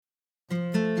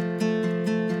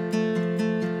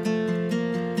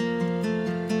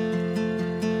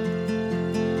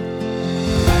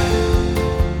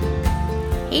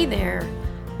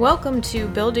Welcome to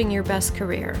Building Your Best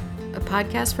Career, a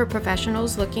podcast for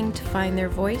professionals looking to find their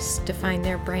voice, define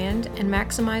their brand, and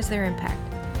maximize their impact.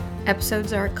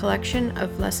 Episodes are a collection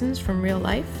of lessons from real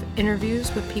life,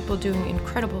 interviews with people doing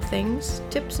incredible things,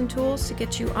 tips and tools to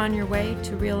get you on your way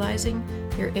to realizing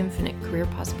your infinite career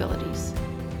possibilities.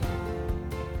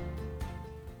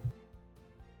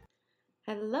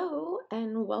 Hello,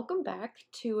 and welcome back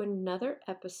to another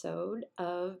episode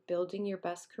of Building Your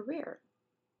Best Career.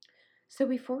 So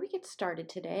before we get started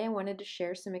today, I wanted to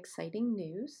share some exciting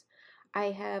news. I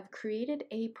have created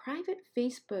a private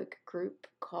Facebook group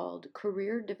called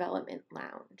Career Development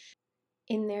Lounge.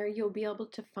 In there, you'll be able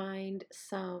to find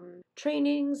some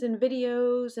trainings and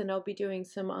videos, and I'll be doing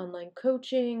some online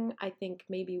coaching. I think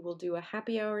maybe we'll do a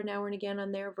happy hour now and again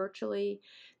on there virtually,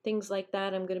 things like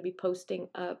that. I'm going to be posting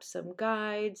up some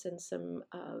guides and some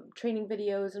training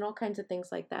videos and all kinds of things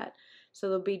like that. So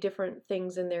there'll be different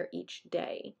things in there each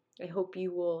day. I hope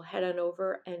you will head on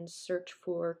over and search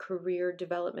for Career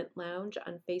Development Lounge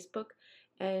on Facebook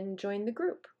and join the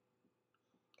group.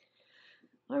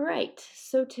 All right,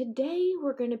 so today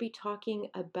we're going to be talking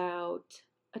about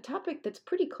a topic that's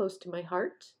pretty close to my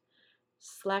heart,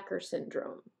 slacker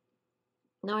syndrome.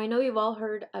 Now, I know you've all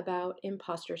heard about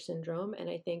imposter syndrome, and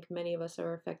I think many of us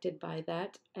are affected by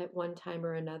that at one time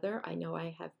or another. I know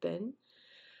I have been.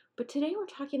 But today we're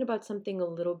talking about something a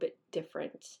little bit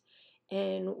different.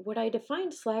 And what I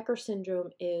define slacker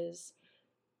syndrome is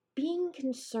being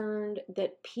concerned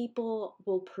that people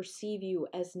will perceive you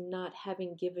as not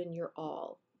having given your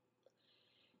all.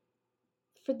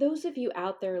 For those of you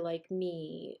out there like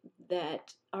me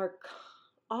that are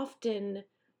often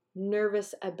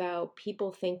nervous about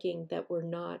people thinking that we're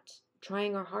not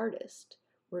trying our hardest,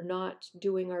 we're not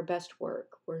doing our best work,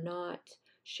 we're not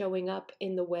showing up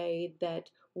in the way that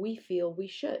we feel we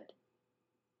should.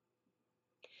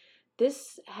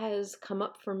 This has come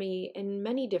up for me in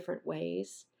many different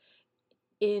ways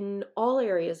in all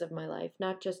areas of my life,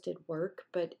 not just at work,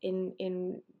 but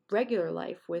in regular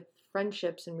life with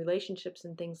friendships and relationships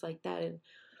and things like that, and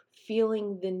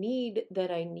feeling the need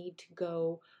that I need to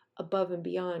go above and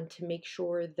beyond to make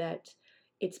sure that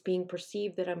it's being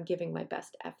perceived that I'm giving my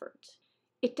best effort.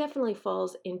 It definitely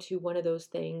falls into one of those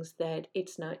things that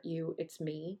it's not you, it's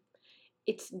me.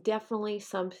 It's definitely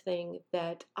something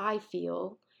that I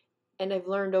feel, and I've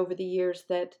learned over the years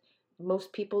that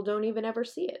most people don't even ever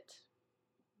see it.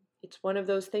 It's one of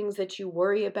those things that you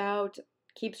worry about,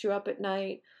 keeps you up at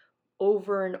night,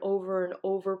 over and over and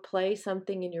over play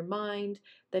something in your mind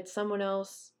that someone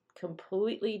else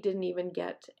completely didn't even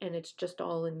get, and it's just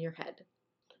all in your head.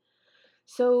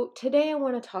 So today I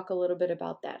want to talk a little bit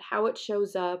about that, how it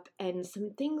shows up, and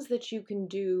some things that you can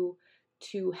do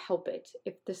to help it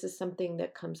if this is something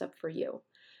that comes up for you.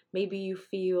 Maybe you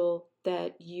feel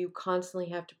that you constantly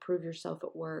have to prove yourself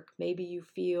at work. Maybe you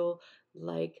feel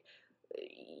like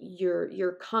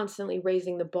you're constantly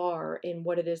raising the bar in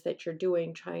what it is that you're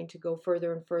doing, trying to go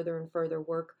further and further and further,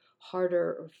 work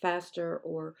harder or faster,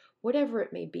 or whatever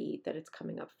it may be that it's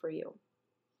coming up for you.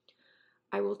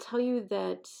 I will tell you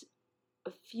that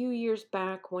a few years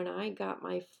back when I got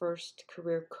my first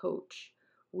career coach,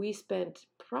 we spent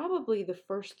probably the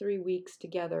first 3 weeks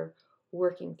together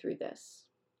working through this.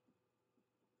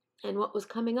 And what was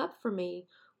coming up for me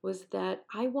was that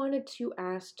I wanted to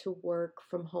ask to work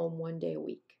from home 1 day a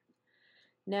week.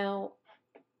 Now,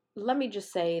 let me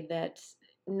just say that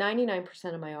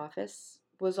 99% of my office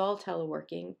was all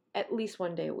teleworking at least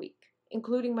 1 day a week,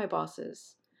 including my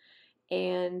bosses.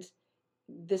 And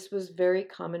this was very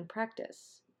common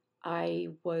practice. I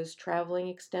was traveling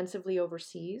extensively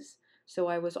overseas, so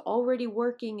I was already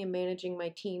working and managing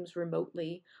my teams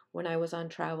remotely when I was on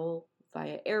travel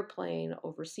via airplane,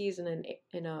 overseas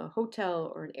in a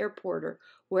hotel or an airport or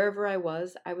wherever I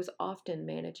was often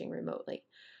managing remotely.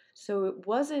 So it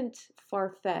wasn't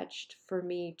far-fetched for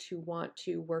me to want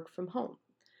to work from home.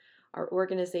 Our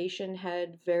organization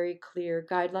had very clear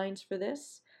guidelines for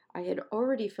this. I had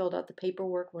already filled out the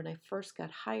paperwork when I first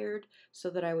got hired so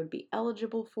that I would be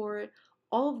eligible for it.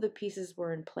 All of the pieces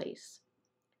were in place.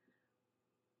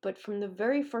 But from the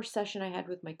very first session I had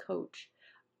with my coach,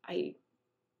 I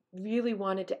really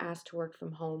wanted to ask to work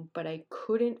from home, but I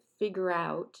couldn't figure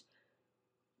out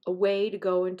a way to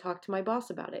go and talk to my boss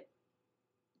about it.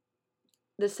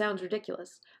 This sounds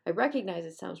ridiculous. I recognize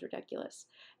it sounds ridiculous.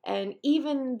 And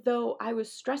even though I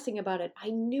was stressing about it,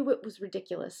 I knew it was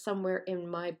ridiculous somewhere in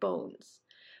my bones.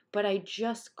 But I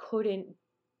just couldn't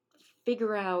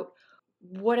figure out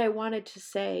what I wanted to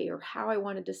say or how I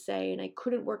wanted to say. And I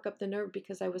couldn't work up the nerve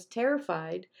because I was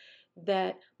terrified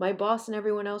that my boss and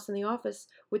everyone else in the office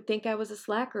would think I was a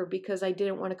slacker because I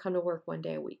didn't want to come to work 1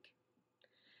 day a week.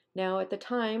 Now, at the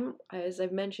time, as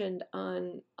I've mentioned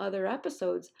on other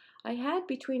episodes, I had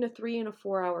between a 3 and a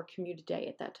 4 hour commute a day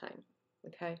at that time.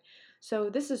 Okay. So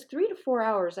this is 3 to 4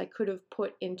 hours I could have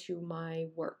put into my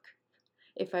work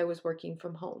if I was working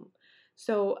from home.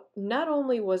 So not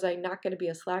only was I not going to be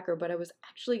a slacker, but I was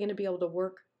actually going to be able to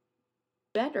work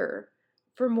better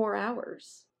for more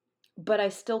hours. But I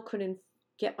still couldn't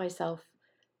get myself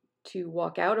to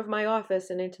walk out of my office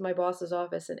and into my boss's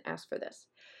office and ask for this.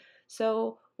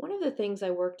 So, one of the things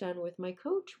I worked on with my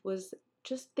coach was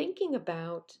just thinking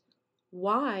about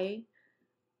why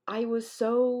I was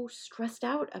so stressed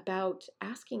out about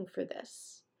asking for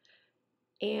this.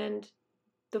 And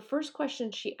the first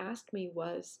question she asked me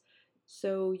was,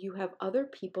 so you have other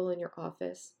people in your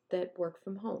office that work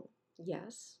from home?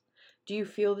 Yes. Do you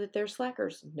feel that they're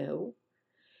slackers? No.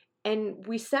 And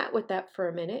we sat with that for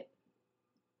a minute.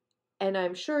 And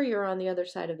I'm sure you're on the other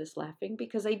side of this laughing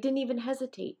because I didn't even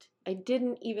hesitate. I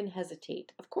didn't even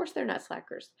hesitate. Of course, they're not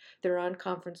slackers. They're on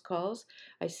conference calls.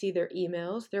 I see their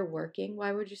emails. They're working.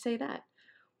 Why would you say that?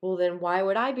 Well, then why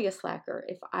would I be a slacker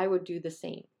if I would do the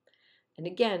same? And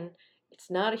again,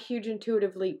 it's not a huge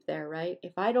intuitive leap there, right?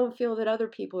 If I don't feel that other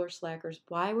people are slackers,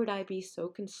 why would I be so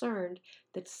concerned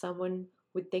that someone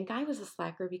would think I was a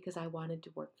slacker because I wanted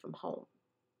to work from home?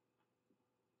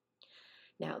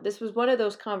 Now, this was one of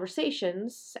those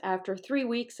conversations after 3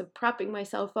 weeks of propping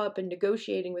myself up and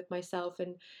negotiating with myself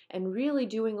and really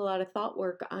doing a lot of thought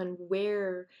work on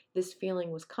where this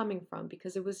feeling was coming from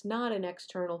because it was not an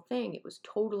external thing. It was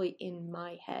totally in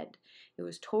my head. It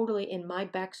was totally in my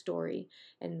backstory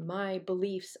and my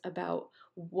beliefs about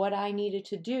what I needed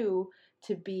to do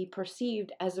to be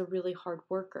perceived as a really hard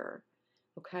worker.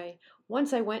 Okay.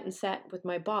 Once I went and sat with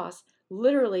my boss,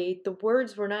 literally the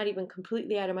words were not even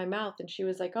completely out of my mouth. And she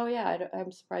was like, oh, yeah,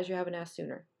 I'm surprised you haven't asked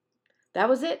sooner. That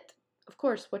was it. Of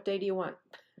course. What day do you want?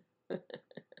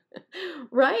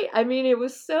 Right? I mean, it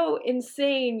was so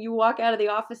insane. You walk out of the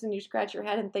office and you scratch your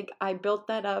head and think, I built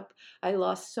that up. I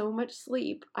lost so much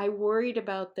sleep. I worried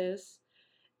about this.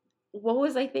 What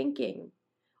was I thinking?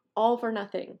 All for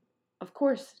nothing. Of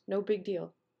course, no big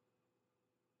deal.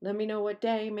 Let me know what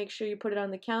day. Make sure you put it on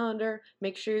the calendar.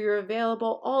 Make sure you're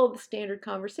available. All of the standard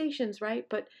conversations, right?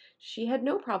 But she had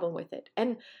no problem with it.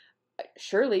 And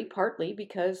surely partly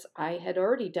because I had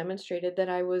already demonstrated that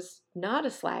I was not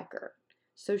a slacker.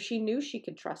 So she knew she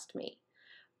could trust me.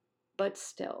 But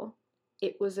still,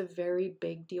 it was a very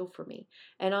big deal for me.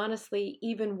 And honestly,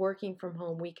 even working from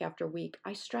home week after week,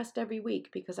 I stressed every week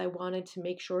because I wanted to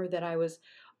make sure that I was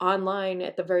online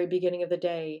at the very beginning of the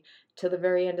day to the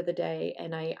very end of the day.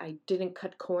 And I didn't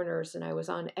cut corners and I was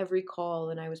on every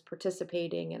call and I was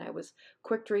participating and I was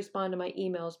quick to respond to my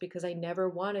emails because I never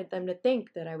wanted them to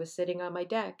think that I was sitting on my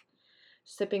deck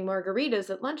sipping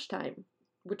margaritas at lunchtime,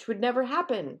 which would never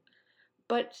happen.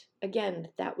 But again,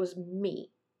 that was me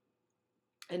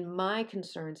and my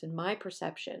concerns and my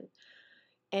perception.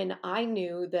 And I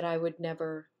knew that I would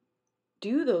never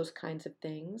do those kinds of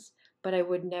things, but I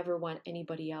would never want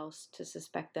anybody else to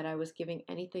suspect that I was giving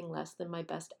anything less than my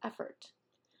best effort.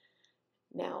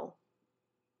 Now,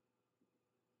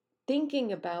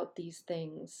 thinking about these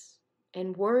things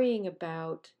and worrying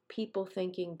about people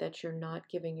thinking that you're not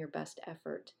giving your best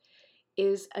effort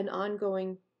is an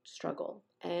ongoing struggle.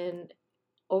 And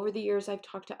over the years, I've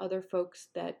talked to other folks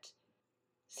that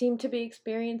seem to be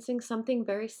experiencing something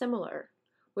very similar,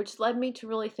 which led me to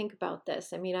really think about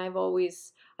this. I mean, I've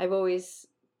always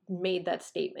made that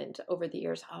statement over the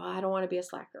years. Oh, I don't want to be a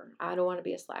slacker. I don't want to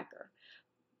be a slacker.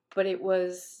 But it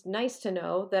was nice to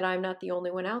know that I'm not the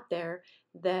only one out there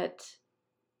that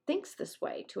thinks this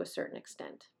way to a certain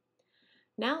extent.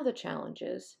 Now the challenge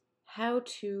is how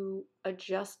to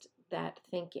adjust that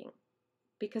thinking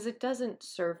because it doesn't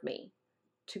serve me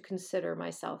to consider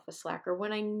myself a slacker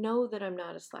when I know that I'm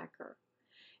not a slacker.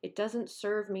 It doesn't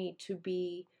serve me to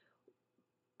be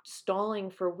stalling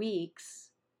for weeks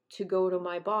to go to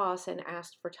my boss and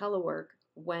ask for telework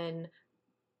when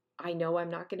I know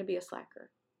I'm not going to be a slacker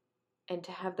and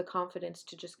to have the confidence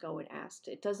to just go and ask.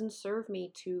 It doesn't serve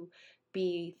me to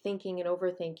be thinking and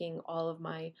overthinking all of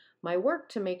my work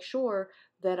to make sure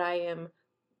that I am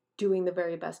doing the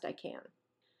very best I can.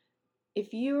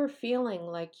 If you're feeling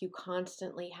like you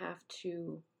constantly have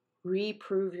to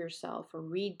reprove yourself or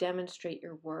re-demonstrate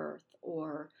your worth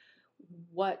or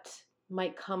what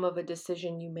might come of a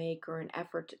decision you make or an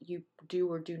effort you do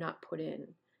or do not put in,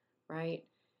 right?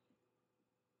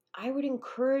 I would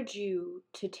encourage you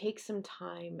to take some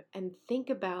time and think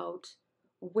about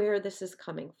where this is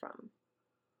coming from.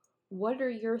 What are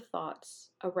your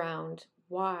thoughts around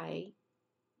why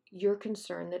you're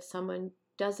concerned that someone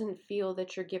doesn't feel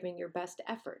that you're giving your best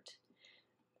effort?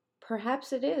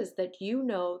 Perhaps it is that you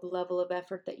know the level of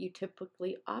effort that you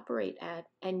typically operate at,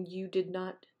 and you did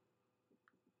not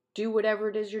do whatever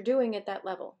it is you're doing at that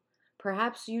level.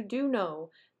 Perhaps you do know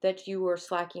that you were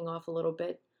slacking off a little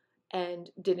bit and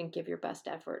didn't give your best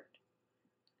effort.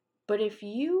 But if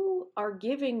you are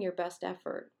giving your best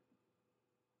effort,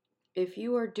 if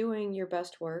you are doing your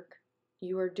best work,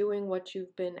 you are doing what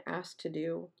you've been asked to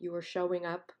do, you are showing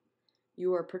up,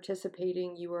 you are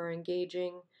participating, you are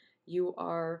engaging, you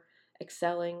are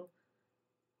excelling,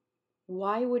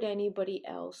 why would anybody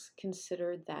else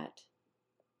consider that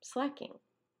slacking?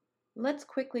 Let's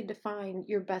quickly define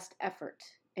your best effort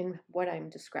in what I'm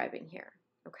describing here,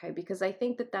 okay? Because I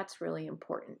think that that's really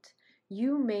important.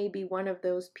 You may be one of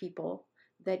those people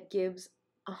that gives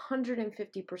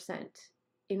 150%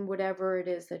 in whatever it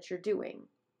is that you're doing.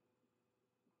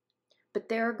 But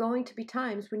there are going to be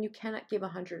times when you cannot give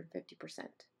 150%.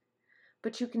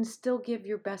 But you can still give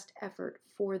your best effort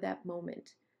for that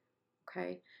moment.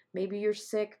 Okay, maybe you're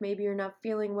sick, maybe you're not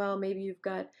feeling well, maybe you've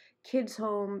got kids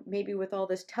home, maybe with all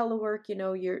this telework,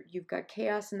 you've got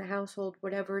chaos in the household,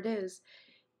 whatever it is.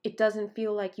 It doesn't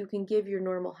feel like you can give your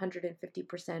normal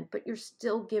 150%, but you're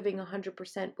still giving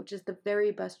 100%, which is the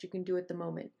very best you can do at the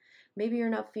moment. Maybe you're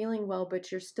not feeling well,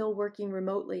 but you're still working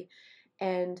remotely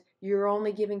and you're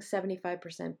only giving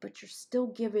 75%, but you're still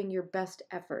giving your best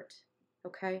effort.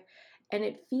 Okay, and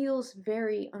it feels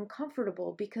very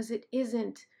uncomfortable because it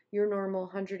isn't your normal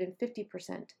 150%,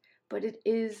 but it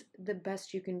is the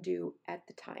best you can do at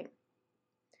the time.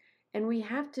 And we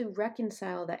have to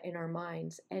reconcile that in our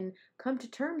minds and come to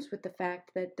terms with the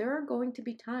fact that there are going to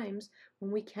be times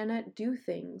when we cannot do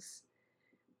things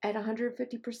at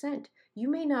 150%. You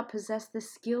may not possess the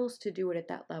skills to do it at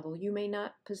that level. You may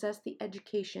not possess the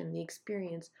education, the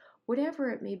experience, whatever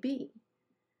it may be.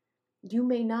 You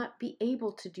may not be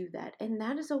able to do that, and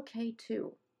that is okay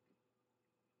too.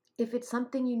 If it's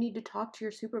something you need to talk to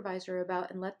your supervisor about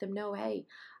and let them know, hey,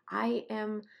 I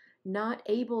am not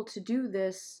able to do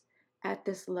this at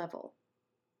this level.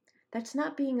 That's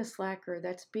not being a slacker.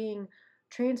 That's being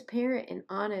transparent and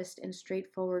honest and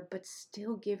straightforward, but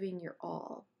still giving your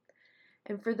all.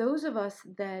 And for those of us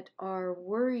that are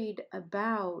worried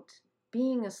about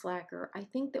being a slacker, I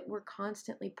think that we're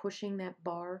constantly pushing that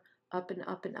bar up and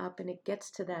up and up, and it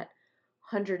gets to that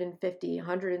 150,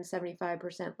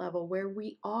 175% level where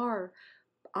we are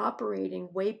operating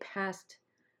way past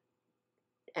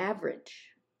average.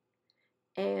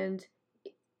 And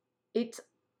it's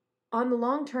on the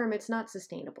long term, it's not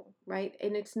sustainable, right?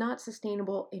 And it's not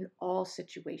sustainable in all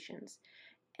situations.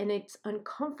 And it's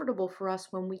uncomfortable for us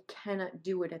when we cannot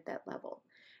do it at that level.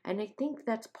 And I think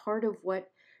that's part of what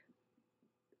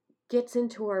gets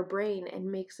into our brain and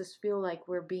makes us feel like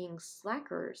we're being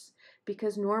slackers,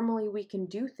 because normally we can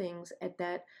do things at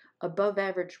that above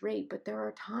average rate, but there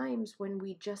are times when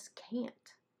we just can't.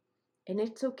 And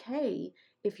it's okay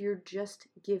if you're just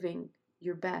giving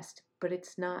your best, but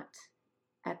it's not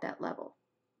at that level.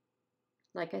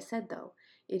 Like I said, though,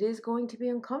 it is going to be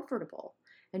uncomfortable,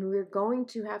 and we're going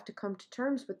to have to come to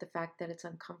terms with the fact that it's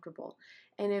uncomfortable.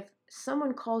 And if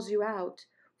someone calls you out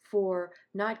for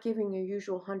not giving your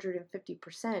usual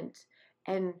 150%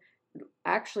 and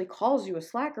actually calls you a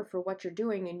slacker for what you're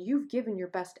doing and you've given your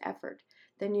best effort,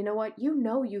 then you know what? You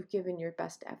know you've given your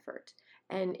best effort.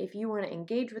 And if you want to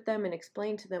engage with them and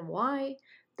explain to them why,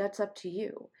 that's up to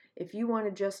you. If you want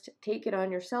to just take it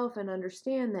on yourself and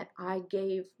understand that I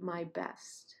gave my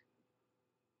best.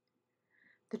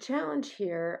 The challenge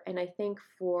here, and I think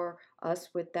for us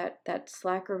with that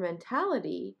slacker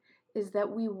mentality, is that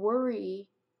we worry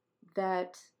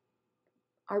that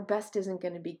our best isn't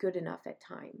going to be good enough at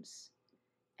times.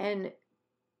 And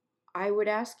I would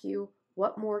ask you,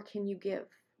 what more can you give?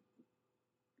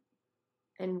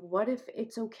 And what if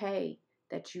it's okay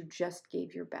that you just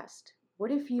gave your best?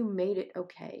 What if you made it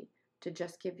okay to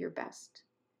just give your best?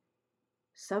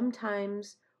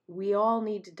 Sometimes we all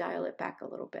need to dial it back a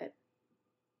little bit.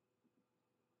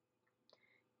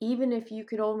 Even if you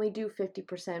could only do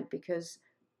 50% because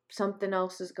something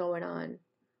else is going on,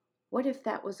 what if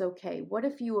that was okay? What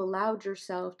if you allowed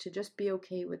yourself to just be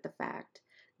okay with the fact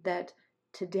that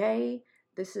today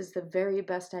this is the very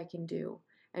best I can do?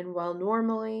 And while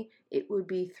normally it would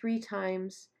be 3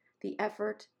 times the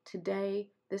effort, today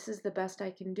this is the best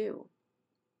I can do.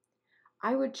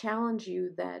 I would challenge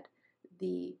you that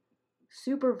the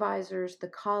supervisors, the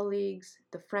colleagues,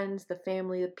 the friends, the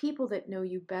family, the people that know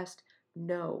you best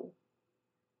know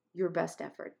your best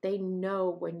effort. They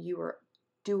know when you are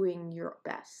doing your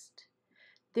best.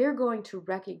 They're going to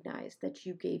recognize that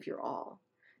you gave your all.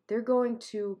 They're going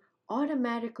to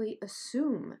automatically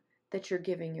assume that you're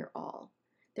giving your all.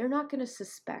 They're not going to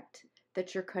suspect.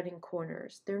 that you're cutting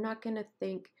corners. They're not going to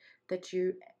think that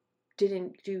you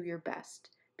didn't do your best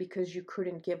because you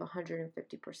couldn't give 150%.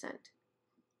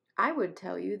 I would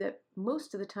tell you that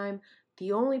most of the time,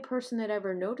 the only person that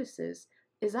ever notices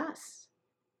is us.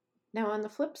 Now, on the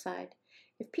flip side,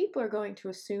 if people are going to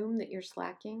assume that you're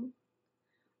slacking,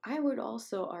 I would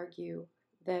also argue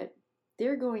that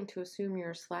they're going to assume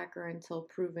you're a slacker until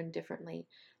proven differently.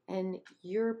 And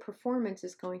your performance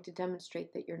is going to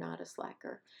demonstrate that you're not a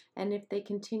slacker. And if they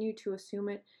continue to assume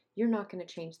it, you're not going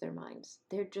to change their minds.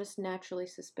 They're just naturally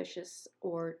suspicious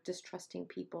or distrusting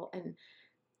people, and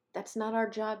that's not our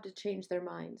job to change their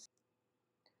minds.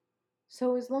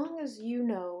 So as long as you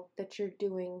know that you're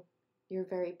doing your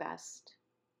very best,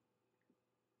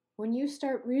 when you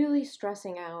start really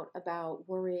stressing out about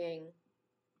worrying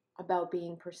about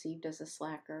being perceived as a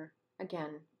slacker,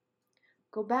 again,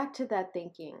 go back to that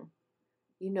thinking.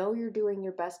 You know you're doing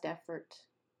your best effort.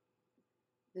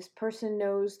 This person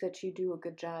knows that you do a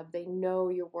good job. They know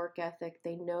your work ethic.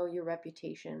 They know your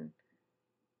reputation.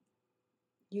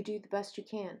 You do the best you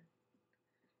can.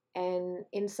 And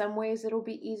in some ways, it'll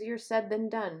be easier said than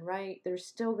done, right? There's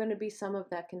still going to be some of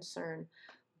that concern.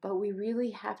 But we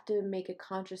really have to make a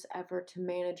conscious effort to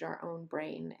manage our own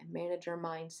brain and manage our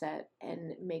mindset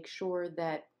and make sure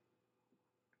that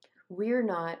we're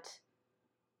not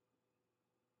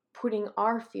putting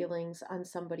our feelings on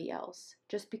somebody else.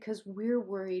 Just because we're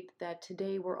worried that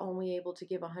today we're only able to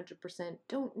give 100%,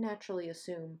 don't naturally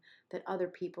assume that other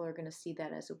people are going to see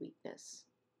that as a weakness.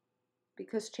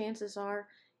 Because chances are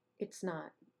it's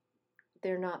not.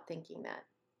 They're not thinking that.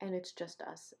 And it's just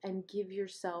us. And give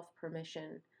yourself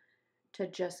permission to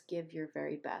just give your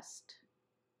very best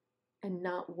and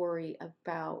not worry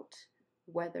about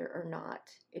whether or not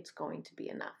it's going to be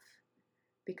enough,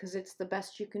 because it's the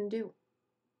best you can do.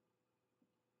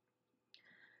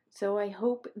 So I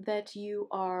hope that you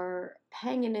are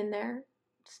hanging in there,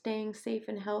 staying safe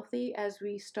and healthy as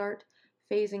we start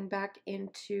phasing back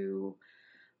into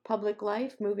public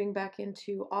life, moving back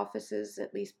into offices,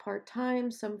 at least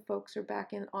part-time. Some folks are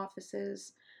back in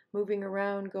offices, moving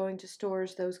around, going to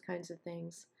stores, those kinds of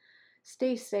things.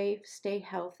 Stay safe, stay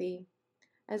healthy.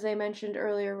 As I mentioned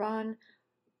earlier on,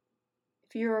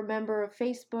 if you're a member of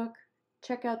Facebook,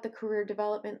 check out the Career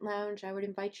Development Lounge. I would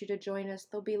invite you to join us.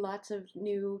 There'll be lots of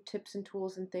new tips and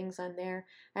tools and things on there,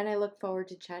 and I look forward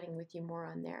to chatting with you more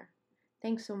on there.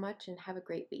 Thanks so much and have a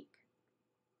great week.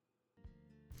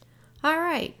 All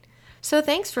right. So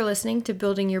thanks for listening to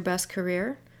Building Your Best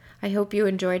Career. I hope you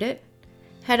enjoyed it.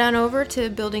 Head on over to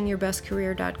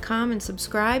buildingyourbestcareer.com and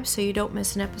subscribe so you don't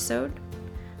miss an episode.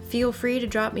 Feel free to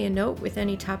drop me a note with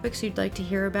any topics you'd like to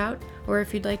hear about, or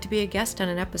if you'd like to be a guest on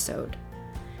an episode.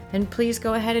 And please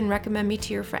go ahead and recommend me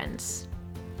to your friends.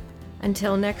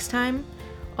 Until next time,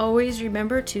 always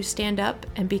remember to stand up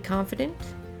and be confident.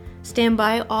 Stand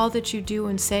by all that you do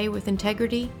and say with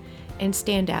integrity, and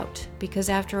stand out, because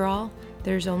after all,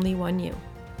 there's only one you.